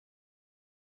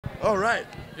All right.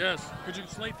 Yes. Could you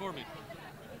slate for me?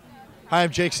 Hi,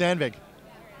 I'm Jake Sandvig.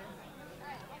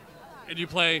 And you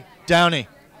play Downey.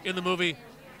 in the movie,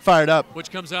 Fired Up.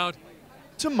 which comes out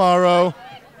Tomorrow.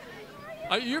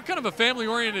 You're kind of a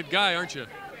family-oriented guy, aren't you?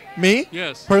 Me?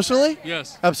 Yes. Personally?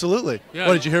 Yes. Absolutely. Yeah.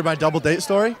 What, did you hear my double date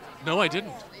story? No, I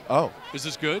didn't. Oh. Is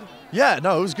this good? Yeah,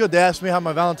 no, it was good. They asked me how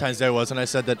my Valentine's Day was, and I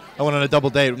said that I went on a double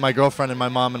date with my girlfriend and my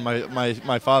mom and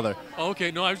my father.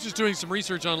 Okay, no, I was just doing some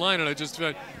research online, and I just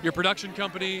your production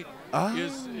company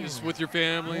is with your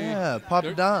family. Yeah,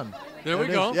 Papa Don. There we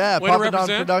go. Yeah, Way to Papa Don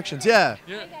represent. Productions. Yeah.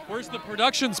 Yeah. Where's the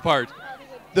productions part?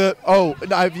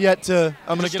 I've yet to.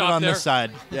 I'm gonna Just get it stop on there? this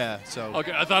side. Yeah. So.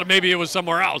 Okay, I thought maybe it was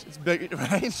somewhere else. It's big,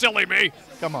 right? Silly me.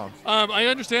 Come on. I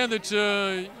understand that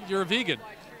you're a vegan.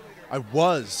 I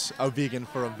was a vegan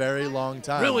for a very long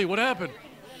time. Really? What happened?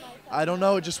 I don't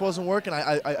know. It just wasn't working.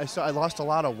 I lost a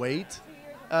lot of weight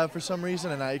for some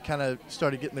reason, and I kind of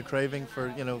started getting the craving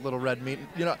for little red meat.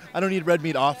 I don't eat red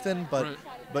meat often, but Right.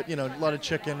 but a lot of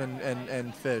chicken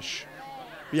and fish.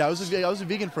 But yeah, I was a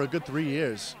vegan for a good 3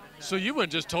 years. So you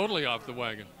went just totally off the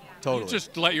wagon. Totally. You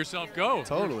just let yourself go.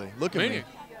 Totally. Look at me.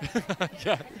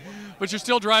 Yeah. But you're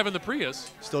still driving the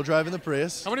Prius. Still driving the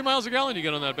Prius. How many miles a gallon do you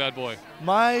get on that bad boy?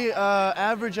 My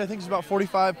average, I think, is about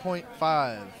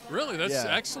 45.5. Really? That's Yeah.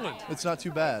 excellent. It's not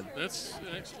too bad. Let's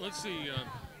see.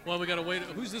 Well, we got to wait.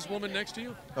 Who's this woman next to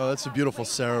you? Oh, that's a beautiful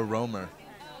Sarah Roemer.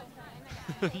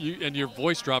 And your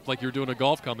voice dropped like you were doing a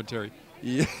golf commentary.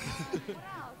 Yeah.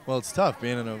 Well, it's tough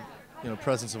being in a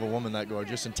presence of a woman that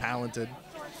gorgeous and talented.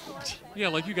 Yeah,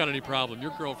 like you got any problem.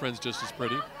 Your girlfriend's just as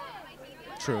pretty.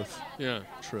 Truth. Yeah.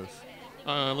 Truth.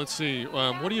 Let's see.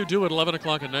 What do you do at 11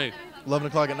 o'clock at night? 11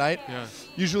 o'clock at night? Yeah.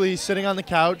 Usually sitting on the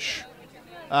couch,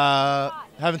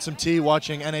 having some tea,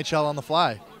 watching NHL on the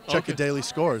fly. Check the daily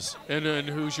scores. And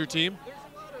who's your team?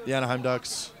 The Anaheim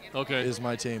Ducks Okay. is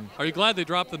my team. Are you glad they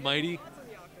dropped the Mighty?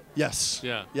 Yes.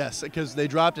 Yeah. Yes, because they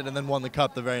dropped it and then won the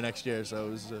cup the very next year, so it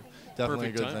was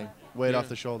definitely Perfect a good time. thing. Weight Yeah. off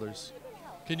the shoulders.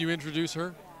 Can you introduce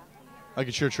her? I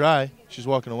could sure try. She's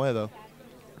walking away, though.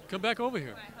 Come back over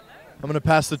here. I'm going to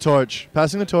pass the torch.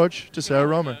 Passing the torch to Sarah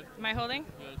Roemer. Am I holding?